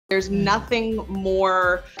There's nothing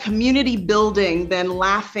more community building than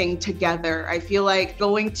laughing together. I feel like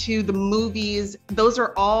going to the movies, those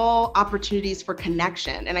are all opportunities for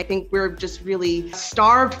connection. And I think we're just really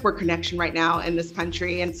starved for connection right now in this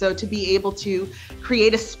country. And so to be able to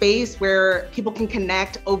create a space where people can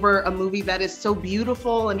connect over a movie that is so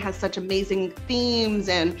beautiful and has such amazing themes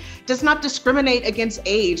and does not discriminate against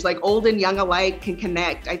age, like old and young alike can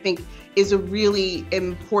connect, I think is a really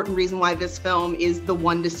important reason why this film is the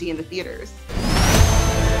one to see in the theaters.